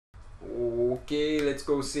Okay, let's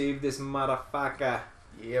go save this motherfucker.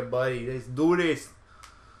 Yeah, buddy, let's do this.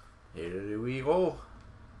 Here we go.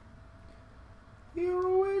 Here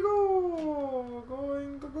we go.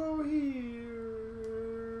 Going to go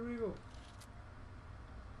here. We go.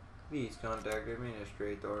 Please contact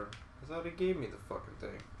administrator. I thought he gave me the fucking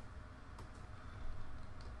thing.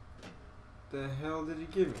 The hell did he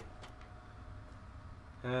give me?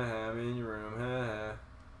 Haha, I'm in your room. Haha.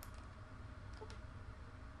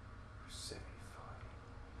 75.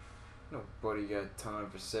 Nobody got time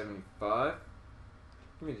for 75.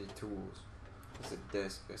 Give me the tools. That's a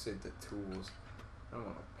desk. I said the tools. I don't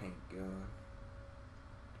want a paint gun.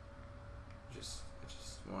 I just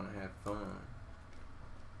want to have fun.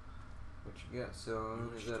 What you got, son?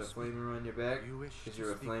 Is that a flamer on your back? Is you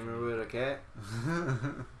a flamer with a cat?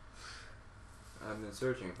 I've been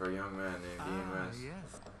searching for a young man named Ian West.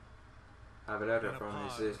 Yes. I have a letter from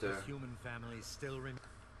his sister. The human family still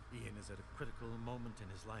Ian is at a critical moment in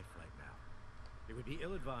his life right now. It would be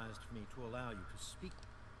ill-advised for me to allow you to speak.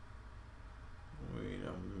 Wait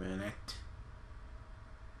a minute.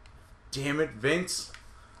 Damn it, Vince.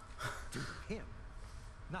 To him,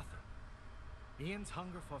 nothing. Ian's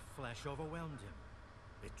hunger for flesh overwhelmed him.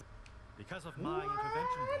 Because of my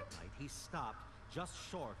intervention that night, he stopped just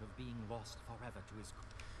short of being lost forever to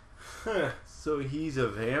his... So he's a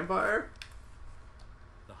vampire?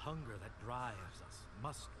 The hunger that drives us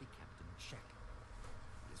must be kept in check.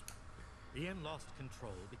 Ian lost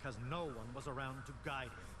control because no one was around to guide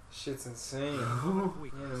him. Shit's insane.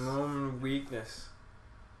 In a moment of weakness.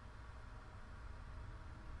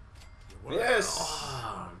 Yes!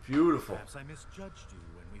 Oh, beautiful. Perhaps I misjudged you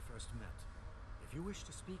when we first met. If you wish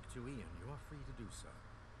to speak to Ian, you are free to do so.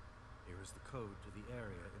 Here is the code to the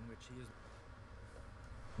area in which he is...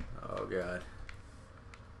 Oh, God.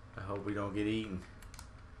 I hope we don't get eaten.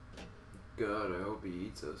 God, I hope he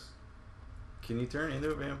eats us. Can you turn into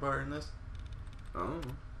a vampire in this? Oh.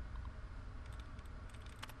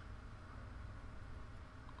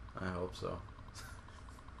 I hope so.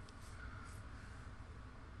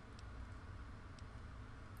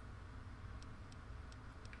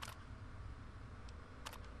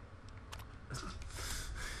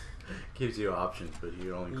 Gives you options, but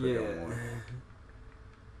you only click on one.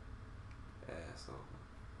 Asshole.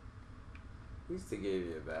 At least they gave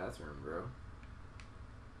you a bathroom, bro.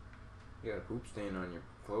 You got a poop stain on your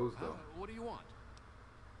clothes, though. What do you want?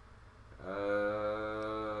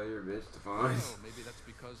 You're a bitch to find. Oh, maybe that's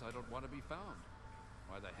because I don't want to be found.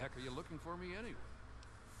 Why the heck are you looking for me anyway?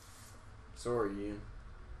 Sorry, Ian.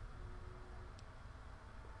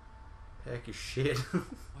 Pack your shit.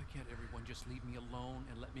 Why can't everyone just leave me alone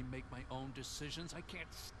and let me make my own decisions? I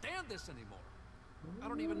can't stand this anymore. I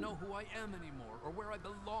don't even know who I am anymore or where I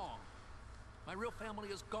belong. My real family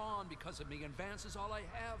is gone because of me, and Vance is all I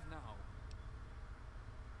have now.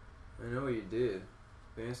 I know you did.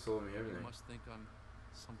 Vance told me everything. You must think I'm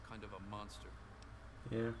some kind of a monster.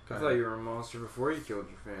 Yeah. I thought you were a monster before you killed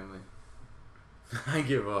your family. I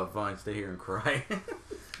give up. Fine, stay here and cry.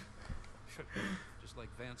 Just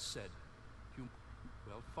like Vance said.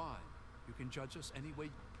 Well, fine. You can judge us any way.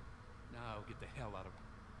 Now get the hell out of here.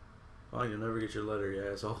 Fine, you'll never get your letter,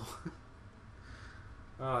 you asshole.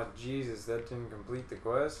 Oh, Jesus, that didn't complete the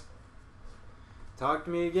quest. Talk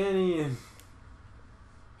to me again, Ian.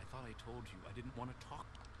 I thought I told you I didn't want to talk.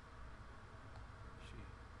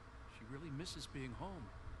 She really misses being home.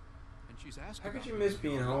 And she's asking. How could you miss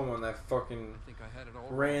being home on that fucking I think I had it all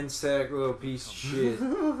ransack little piece of shit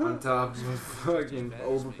on top of a fucking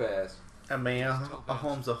overpass? I mean, a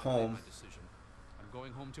home's a home. I'm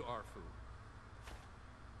going home to Arfu.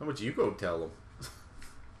 How about you go tell them?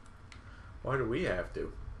 Why do we have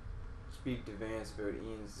to? Speak to Vance about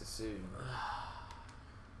Ian's decision.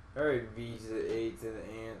 Alright, V to the A to the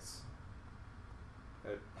ants.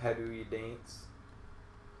 How do you dance?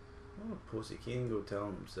 Oh, pussy, he can go tell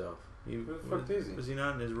him himself. Where the fuck is he? Was he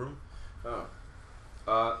not in his room? Oh.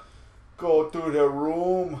 Go to the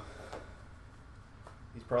room.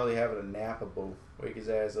 He's probably having a nap, boo. Wake his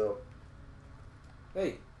ass up.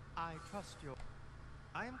 Hey. I trust your...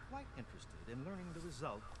 I am quite interested in learning the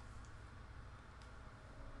result.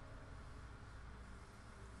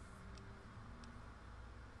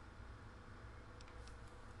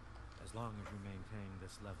 As long as you maintain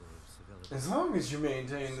this level of civility. As long as you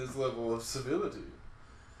maintain this level of civility.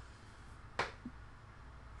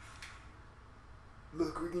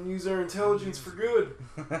 Look, we can use our intelligence for good.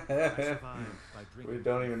 We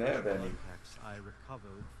don't even have any. Packs I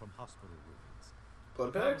recovered from hospital wounds.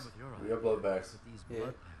 Blood packs? We got blood packs. These Yeah.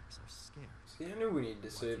 blood packs are scarce. See, I knew we needed to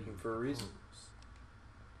save them for a reason.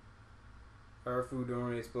 Our food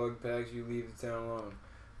donates blood packs, you leave the town alone.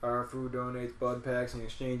 Arafu donates blood packs. In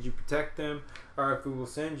exchange, you protect them. Arafu will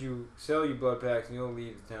sell you blood packs, and you'll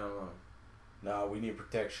leave the town alone. No, we need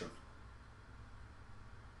protection.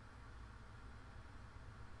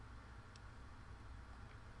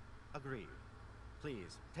 Agreed.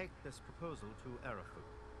 Please, take this proposal to Arafu.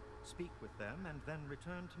 Speak with them and then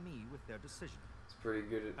return to me with their decision. It's pretty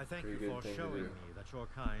good. I thank pretty you good for thing to showing do. me that your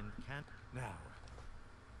kind can't... Now,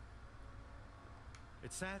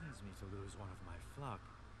 it saddens me to lose one of my flock,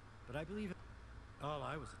 but I believe all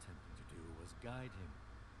I was attempting to do was guide him.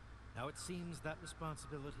 Now it seems that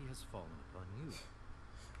responsibility has fallen upon you.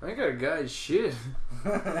 I ain't got a guy's shit.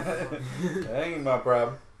 That ain't my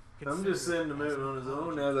problem. I'm just sending him out on his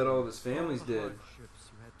own now that all of his family's dead.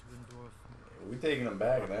 Hardships you had to endure for We're taking them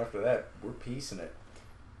back, and after that, we're piecing it.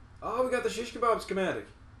 Oh, we got the shish kebab schematic.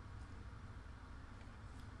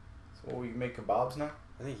 So we can make kebabs now?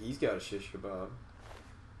 I think he's got a shish kebab.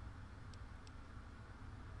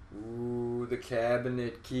 Ooh, the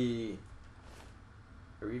cabinet key.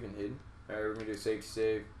 Are we even hidden? Alright, we're gonna do safety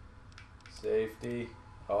save. Safety,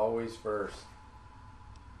 always first.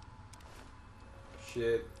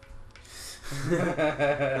 Shit.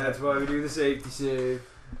 That's why we do the safety save.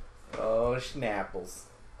 Oh, schnapples.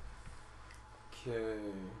 Okay,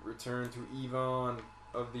 return to Yvonne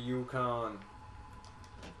of the Yukon.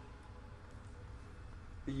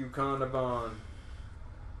 The Yukonabon.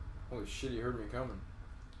 Holy shit, he heard me coming.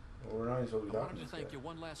 Well, we're not even supposed to be I talking wanted to to this thank guy. you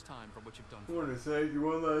one last time for what you've done I for want me. to thank you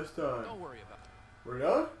one last time. Don't worry about it. We're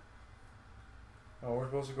done? Oh, we're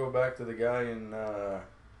supposed to go back to the guy in the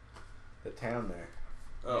town there.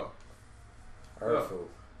 Oh. Arfu. Well,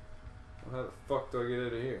 how the fuck do I get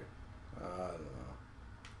out of here? I don't know.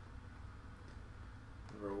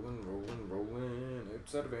 Rolling.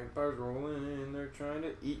 Outside of vampires rolling. They're trying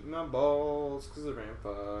to eat my balls because they're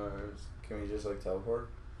vampires. Can we just like teleport?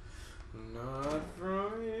 Not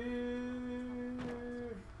from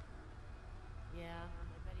here. Yeah, I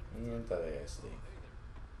bet he Interesting.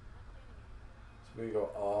 So we go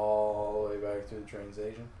all the way back to the train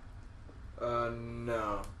station?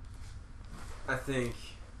 No. I think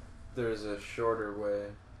there's a shorter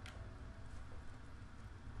way.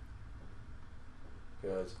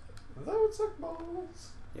 Because that would suck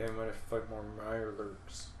balls. Yeah, we might have to fight more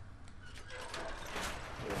Mirelurks.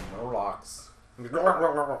 There's no rocks. You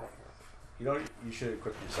should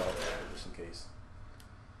equip yourself there just in case.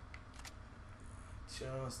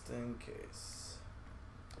 Just in case.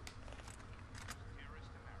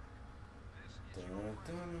 Dun,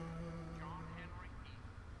 dun.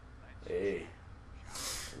 Hey,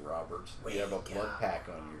 Robert, you have a blood pack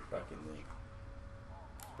on your fucking thing.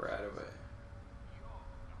 Right away.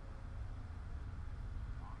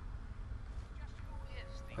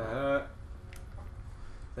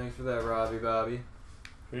 Thanks for that, Robbie Bobby.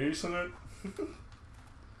 Piecing it. Watch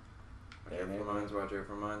out for mines, watch out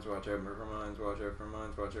for mines, watch out for mines, watch out for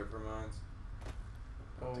mines, watch out for mines.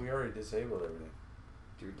 Oh, we already disabled everything.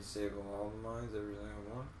 Do you disable all the mines, every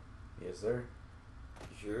single one? Yes, sir.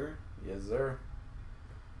 You sure? Yes, sir.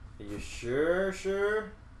 Are you sure?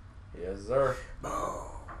 Yes, sir. Boom.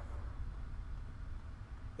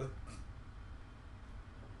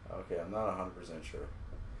 Okay, I'm not 100% sure.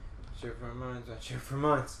 Watch out for mines, watch out for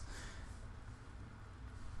mines.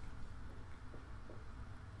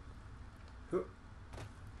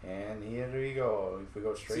 And here we go. If we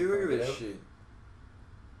go straight, See, can look we at get this out? shit.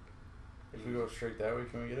 If we go straight that way,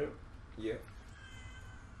 can we get out? Yeah.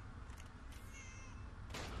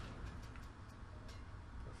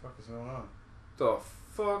 What the fuck is going on? The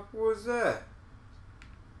fuck was that?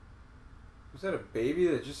 Was that a baby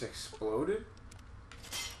that just exploded?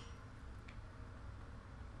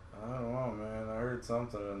 I don't know, man. I heard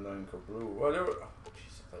something and then kabloo. Whatever. Oh,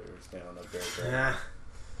 jeez, I thought you were standing up there. Yeah.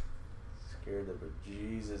 Scared the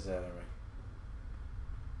bejesus out of me.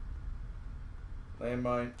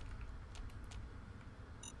 Landmine.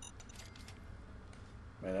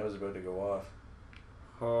 Man, that was about to go off.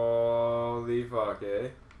 Holy fuck, eh?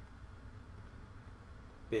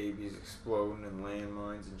 Babies exploding and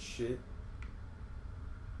landmines and shit.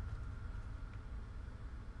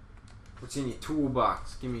 What's in your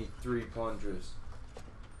toolbox? Give me 3 plungers.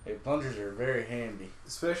 Hey, plungers are very handy.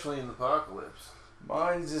 Especially in the apocalypse.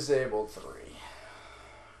 Mine's disabled 3.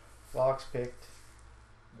 Fox picked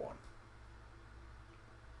 1.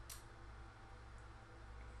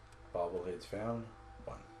 Bobbleheads found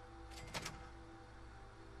 1.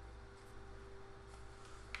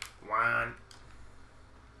 One.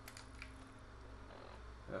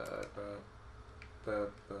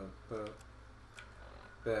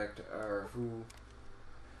 Back to Arafu.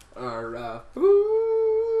 Arafu.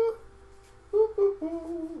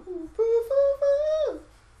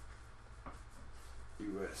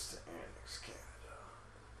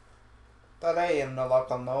 That ain't no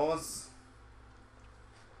local nose.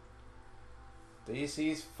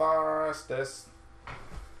 DC's fastest.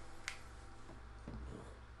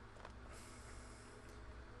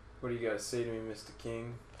 What do you got to say to me, Mr.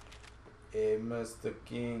 King? Hey, Mr.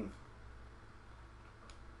 King.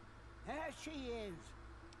 There she is.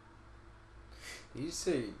 Did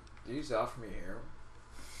you just offer me heroin?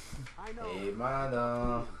 I know. Hey,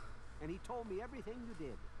 madam. And he told me everything you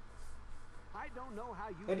did. I don't know how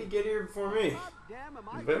you. How'd he did get here before me? God damn, am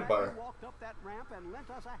I He's glad vampire. you walked up that ramp and lent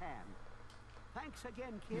us a hand. Thanks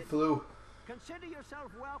again, He kid. flew. Consider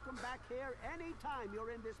yourself welcome back here anytime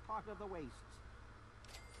you're in this part of the wastes.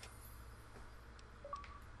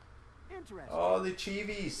 Interesting. Oh, the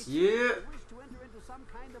chivies. Yeah. I wish to enter into some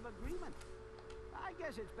kind of agreement. I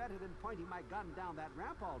guess it's better than pointing my gun down that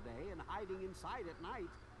ramp all day and hiding inside at night.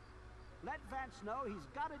 Let Vance know he's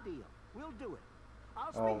got a deal. We'll do it.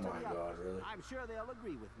 I'll speak Oh to my the God, others. really? I'm sure they'll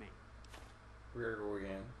agree with me. We're gonna go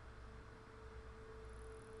again.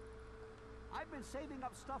 I've been saving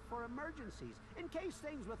up stuff for emergencies, in case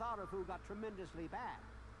things with Arafu got tremendously bad.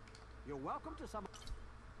 You're welcome to some...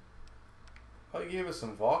 I gave us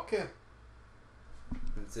some vodka.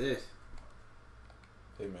 That's it.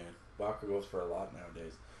 Hey man, vodka goes for a lot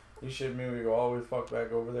nowadays. You shit me, we go all the way fuck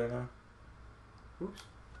back over there now? Oops.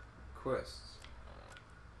 Quests.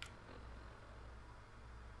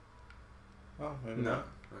 Oh, maybe No. not.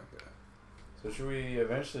 Okay. So should we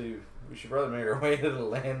eventually, we should probably make our way to the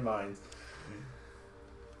landmines.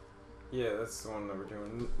 Yeah, that's the one that we're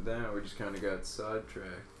doing now. We just kind of got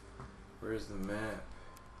sidetracked. Where's the map?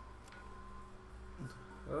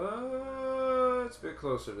 It's a bit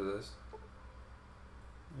closer to this.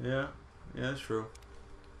 Yeah, that's true.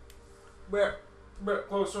 Bit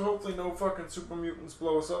closer. Hopefully no fucking super mutants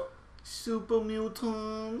blow us up. Super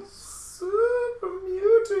mutants. Super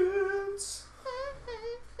mutants.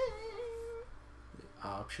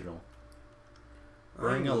 Optional.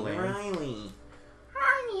 Ring a ling. Riley.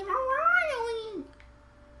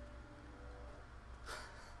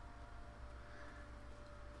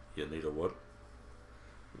 You need a what?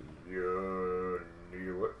 Yeah,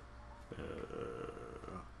 need what?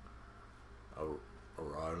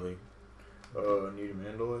 O'Reilly. Need a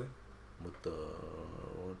Mandalay. What the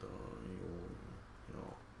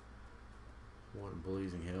what in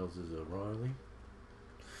blazing hells is O'Reilly?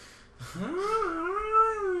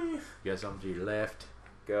 Got something to your left.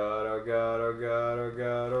 God, oh God, oh God, oh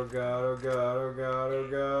God, oh God, oh God, oh God, oh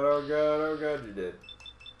God, oh God, oh God, you're dead.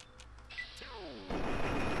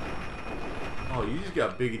 Oh, you just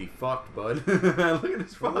got biggity fucked, bud. Look at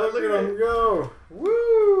this fuck. Look at him go.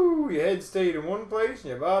 Woo! Your head stayed in one place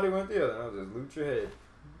and your body went the other. I'll just loot your head.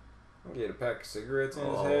 I'll get a pack of cigarettes in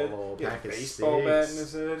his head. Get pack a of baseball bat in cigs.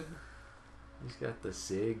 his head. He's got the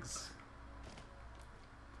cigs.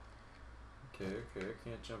 Okay, I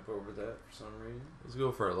can't jump over that for some reason. Let's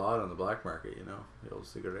go for a lot on the black market, you know, the old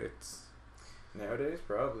cigarettes. Nowadays,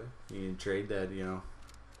 probably. You can trade that, you know,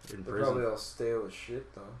 in They're prison. probably all stale as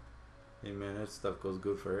shit, though. Hey man, that stuff goes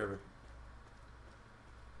good forever.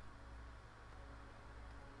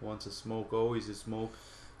 Once a smoke, always a smoke.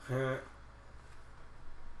 Right,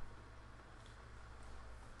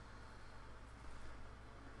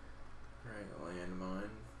 a landmine.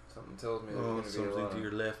 Something tells me there's Oh, gonna be a something lot to of...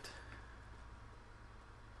 your left.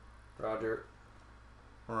 Roger.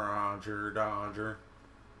 Roger, Dodger.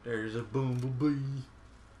 There's a bumblebee.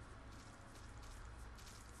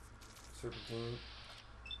 Serpentine.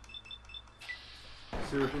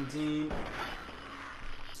 Serpentine.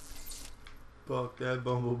 Fuck that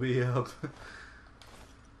bumblebee up.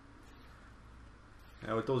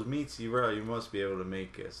 Now with those meats you must be able to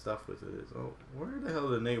make stuff with it. Oh, where the hell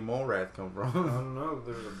did Nigga Mole Rat come I from? don't know.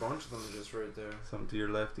 There's a bunch of them just right there. Something to your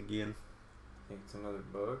left again. I think it's another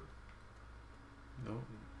bug. No,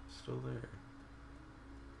 still there.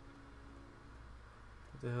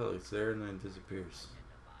 What the hell? It's there and then it disappears.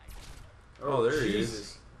 Oh, there he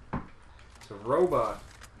is. It's a robot.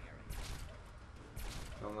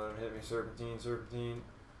 Don't let him hit me. Serpentine, serpentine,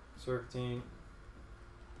 serpentine,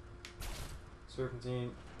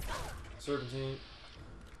 serpentine, serpentine.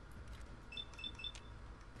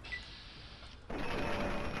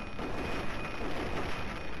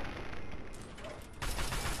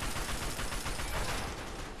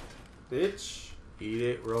 Bitch. Eat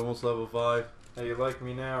it. We're almost level 5. How you like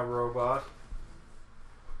me now, robot?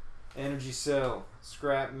 Energy cell.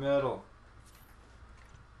 Scrap metal.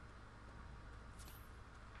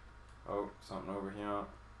 Oh, something over here.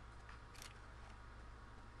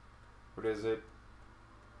 What is it?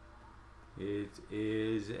 It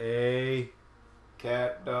is a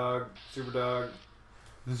Cat, dog, super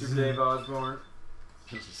Dave Osborne.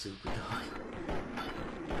 He's a super dog.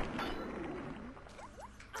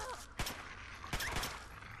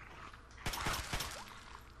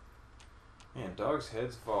 Man, dogs'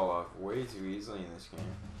 heads fall off way too easily in this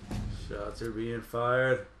game. Shots are being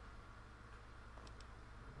fired.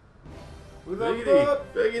 Biggity!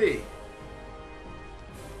 Biggity!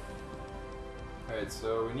 Alright,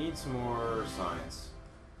 so we need some more science.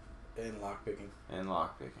 And lockpicking. And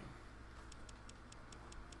lockpicking.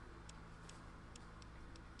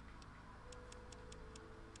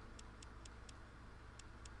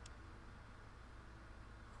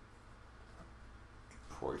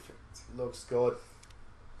 Perfect. Looks good.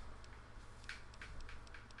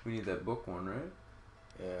 We need that book one, right?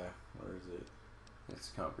 Yeah, where is it? It's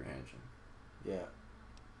comprehension. Yeah.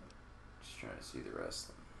 Just trying to see the rest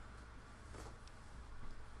of them.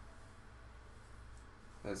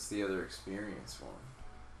 That's the other experience one.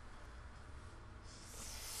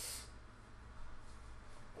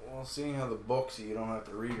 Well, seeing how the books you don't have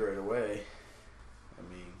to read right away. I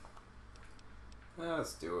mean.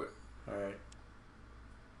 Let's do it. Alright.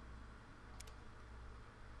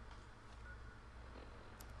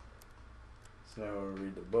 So now when we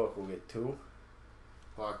read the book, we'll get 2.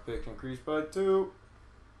 Lockpick increased by 2.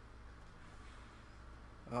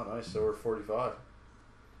 Oh, nice. So we're 45.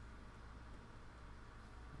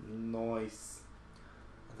 Nice.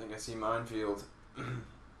 I think I see minefield.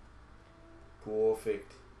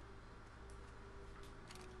 Perfect.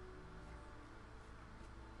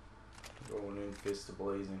 Going in, fist a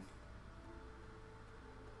blazing.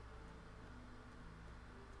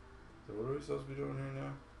 So what are we supposed to be doing here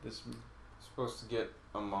now? This. Supposed to get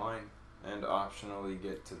a mine and optionally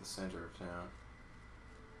get to the center of town.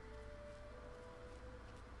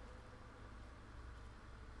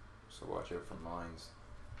 So watch out for mines.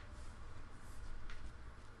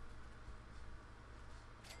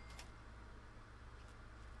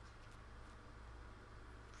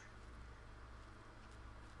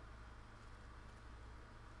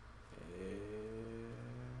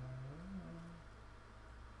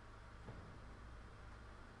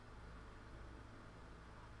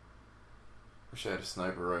 Wish I had a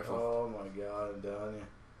sniper rifle. Oh my god, I'm telling you.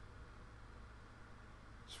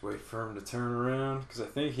 Just wait for him to turn around, because I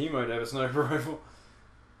think he might have a sniper rifle.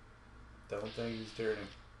 Don't think he's turning.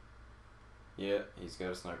 Yeah, he's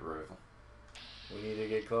got a sniper rifle. We need to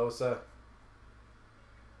get closer.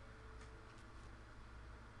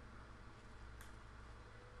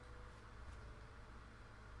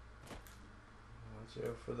 Watch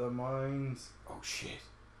out for the mines. Oh shit.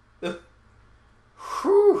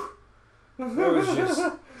 Whew! That was just...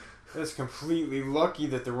 That's completely lucky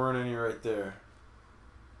that there weren't any right there.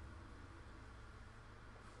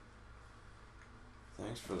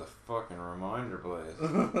 Thanks for the fucking reminder, Blaze.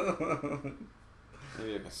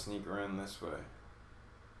 Maybe I can sneak around this way.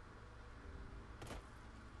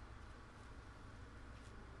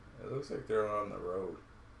 It looks like they're on the road.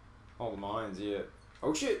 All the mines, yeah.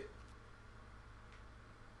 Oh shit!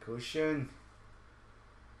 Caution.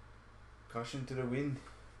 Caution to the wind.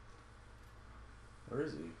 Where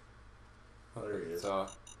is he? Oh, there he is. Whoa,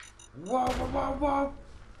 whoa, whoa, whoa!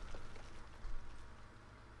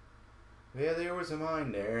 Yeah, there was a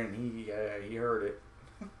mine there, and he heard it.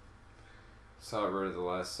 Saw it right at the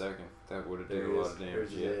last second. That would have done a lot of damage.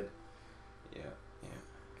 There's his head. Yeah, yeah.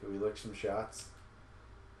 Can we look some shots?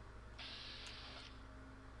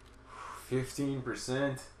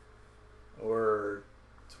 15%. Or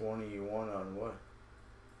 21 on what?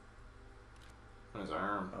 On his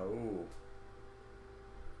arm. Oh.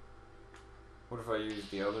 What if I use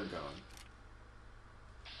the other gun?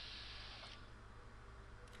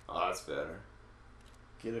 Oh, that's better.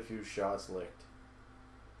 Get a few shots licked.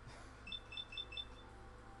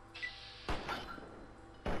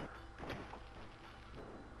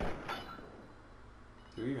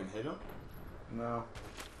 Do we even hit him? No.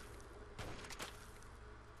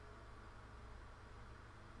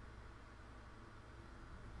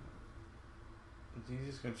 Is he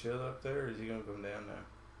just gonna chill up there, or is he gonna come down now?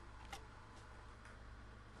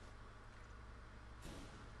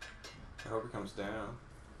 I hope it comes down.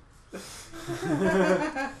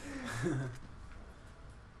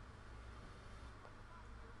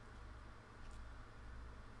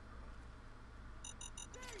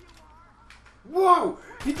 Whoa!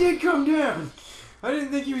 He did come down! I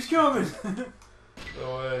didn't think he was coming!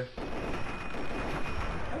 No way.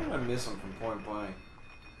 How did I miss him from point blank?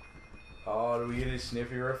 Oh, do we get his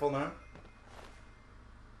sniffy rifle now?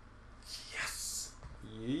 Yes!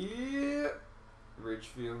 Yeah!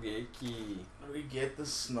 Ridgefield Gate Key. We get the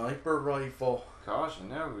sniper rifle. Caution,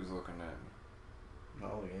 now who's looking at me?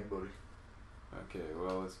 No, anybody. Okay,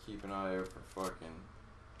 well, let's keep an eye out for fucking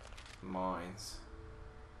mines.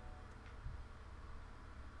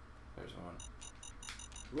 There's one.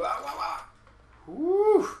 Wah, wah, wah.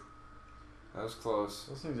 Woo! That was close.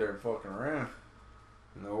 Those things aren't fucking around.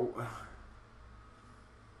 Nope.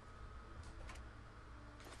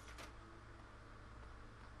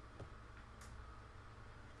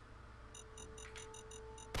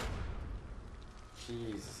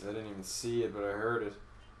 Jesus, I didn't even see it, but I heard it.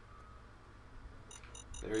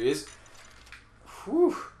 There he is.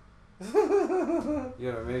 Whew. You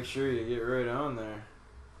gotta make sure you get right on there. There's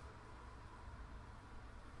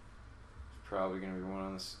probably gonna be one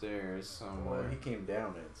on the stairs somewhere. Well, he came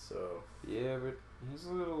down it, so. Yeah, but he's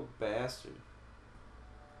a little bastard.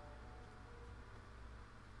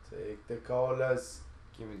 Take the colas.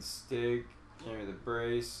 Give me the stick, give me the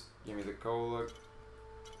brace, give me the cola,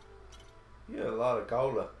 You had a lot of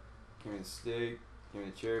cola. give me the stick, give me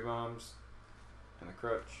the cherry bombs, and the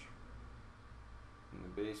crutch, and the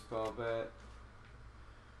baseball bat.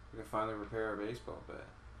 We can finally repair our baseball bat.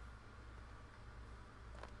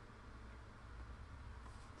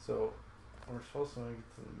 So, we're supposed to make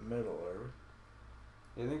it to the middle, are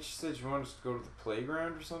we? I think she said she wanted us to go to the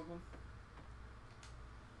playground or something.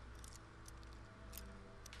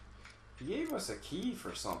 He gave us a key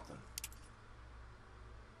for something.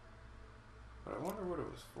 But I wonder what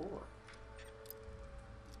it was for.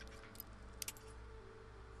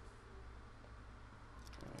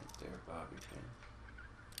 Right there, Bobby pin.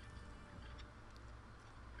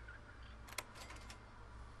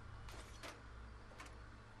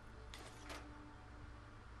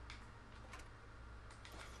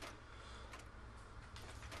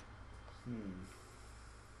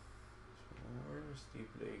 Where does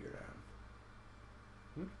Steve Lager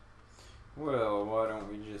down? Well, why don't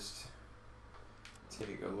we just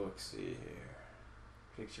take a look-see here.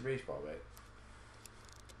 Fix your baseball bat.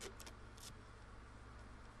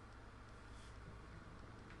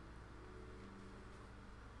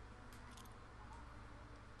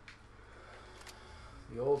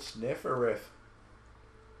 The old sniffer riff.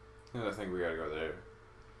 And I think we gotta go there.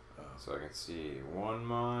 So I can see one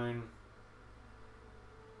mine.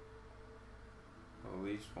 At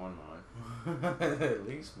least one mine. At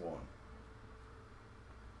least one.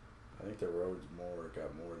 I think the road's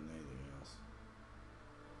got more than anything else.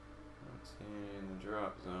 Let's see in the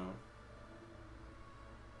drop zone.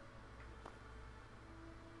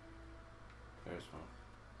 There's one.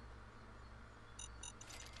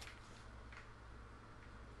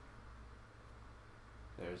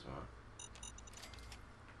 There's one.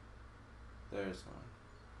 There's one.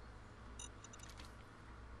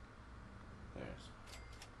 There's one.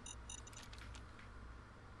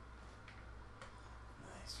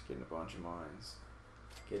 Nice, getting a bunch of mines.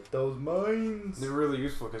 Get those mines! They're really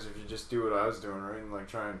useful because if you just do what I was doing, right, and like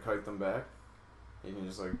try and kite them back, you can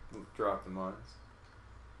just like drop the mines.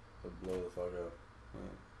 They'll blow the fuck up.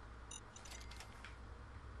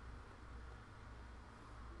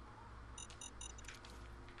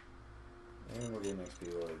 Yeah. And we're getting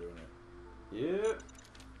XP while we're doing it. Yep.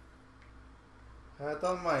 I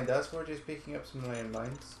don't mind us, we're just picking up some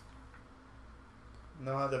landmines.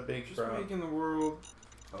 Not a big Just problem. making the world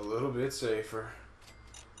a little bit safer.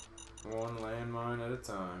 One landmine at a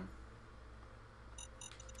time.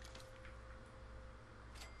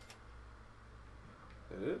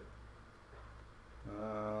 Is that it?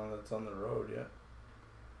 That's on the road, yeah.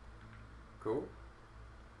 Cool.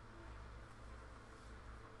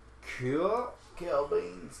 Cool. Kill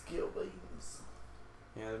beans, kill beans.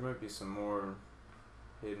 Yeah, there might be some more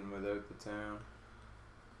hidden without the town.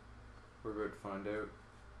 We're about to find out.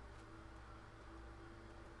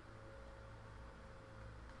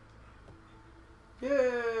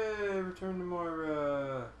 Yay! Return to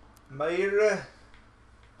Moira. Myra.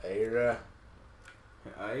 Myra.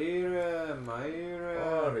 Ira,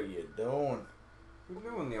 Myra. What are you doing?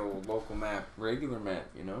 We're doing the old local map, regular map,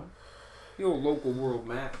 you know? The old local world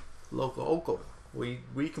map. Local.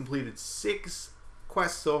 We completed 6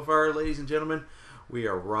 quests so far, ladies and gentlemen. We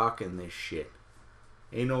are rocking this shit.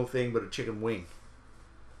 Ain't no thing but a chicken wing.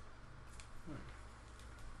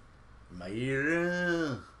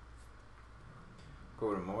 Myra.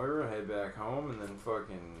 Go to Moira, head back home, and then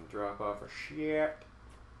fucking drop off our shit.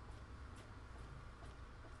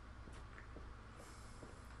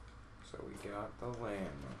 So we got the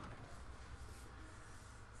landmine.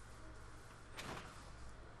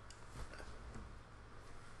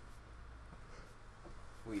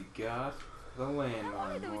 We got the How are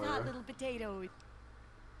landmine, those hot Moira. little potatoes?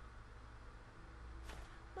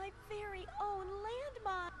 My very own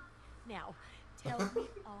landmine. Now, tell me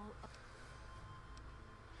all.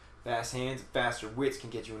 Fast hands and faster wits can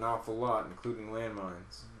get you an awful lot, including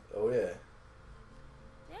landmines. Oh yeah.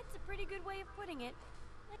 That's a pretty good way of putting it.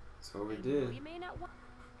 That's what we I know did. you may not want.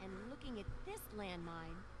 And looking at this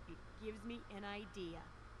landmine, it gives me an idea.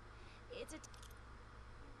 It's a.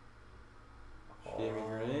 She gave me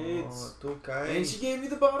grenades. Oh, okay. And she gave me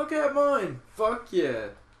the bottle cap mine. Fuck yeah.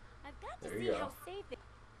 I've got to There see you go. how safe it.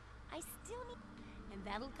 I still need, and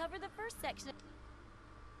that'll cover the first section.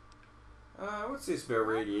 What's this about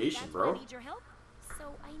radiation, That's bro? why I need your help. So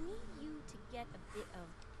I need you to get a bit of.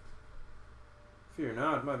 Fear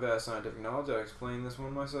not, my vast scientific knowledge, I explained this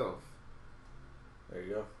one myself. There you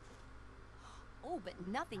go. Oh, but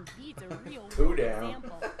nothing beats a real Two world down.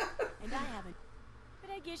 example. And I haven't. But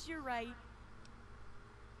I guess you're right.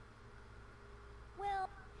 Well,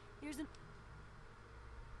 here's an.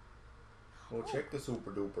 We'll check the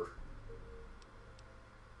super duper.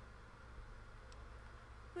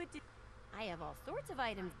 Good to. I have all sorts of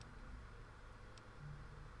items.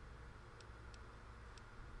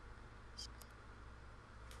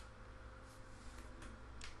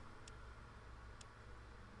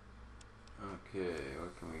 Okay,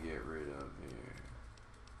 what can we get rid of here?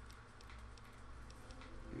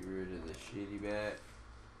 Get rid of the shitty bat.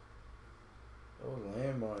 Those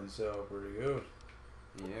landmines sell pretty good.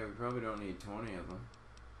 Yeah, we probably don't need 20 of them.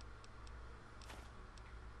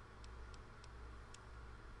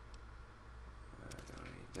 Don't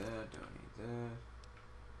need that, don't need that.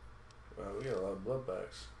 Wow, we got a lot of blood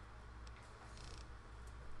bags.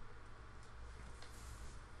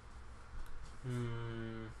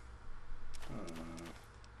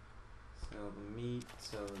 Sell the meat,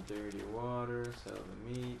 sell the dirty water, sell the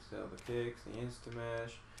meat, sell the cakes, the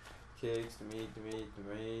Instamash, cakes, the meat,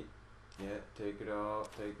 the meat. Yeah, take it all.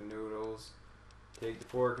 Take the noodles. Take the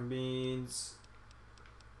pork and beans.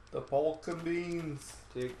 The pork and beans.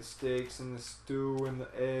 Take the steaks and the stew and the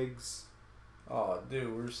eggs. Oh,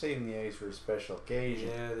 dude, we're saving the eggs for a special occasion.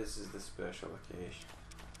 Yeah, this is the special occasion.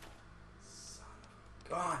 Son of a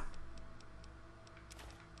gun.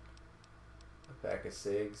 A pack of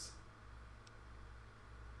cigs.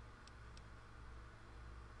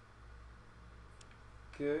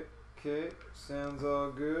 Okay, sounds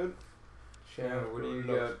all good. Now, what do you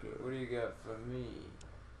Looks got? good. What do you got for me?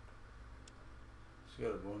 She's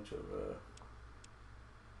got a bunch of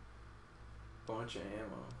Bunch of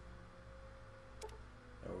ammo.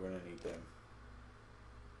 we're gonna need them.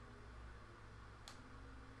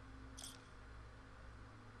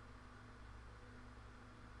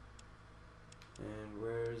 And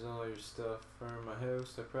where's all your stuff for my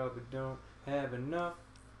house? I probably don't have enough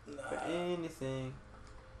for anything.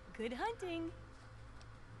 Good hunting.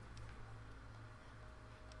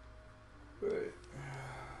 Right.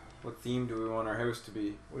 What theme do we want our house to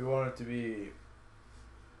be? We want it to be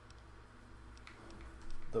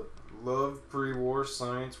the Love, pre-war,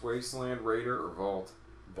 science, wasteland, raider, or vault?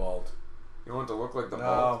 vault. You want it to look like the No,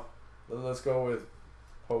 vault? let's go with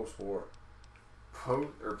post-war.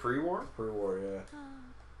 Or pre-war? Pre-war, yeah.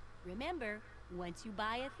 Remember, once you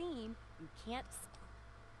buy a theme, you can't.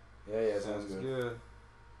 Yeah, sounds good. good.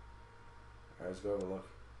 Alright, let's go have a look.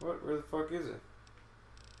 What? Where the fuck is it?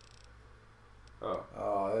 Oh.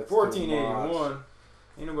 Oh, that's 1481.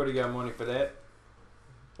 Ain't nobody got money for that.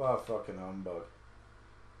 Bah, fucking humbug.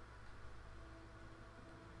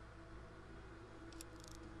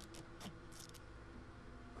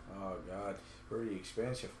 Oh god, pretty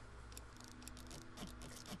expensive.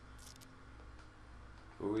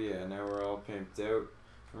 Oh yeah, now we're all pimped out.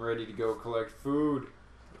 I'm ready to go collect food.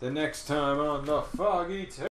 The next time on the Foggy Tale.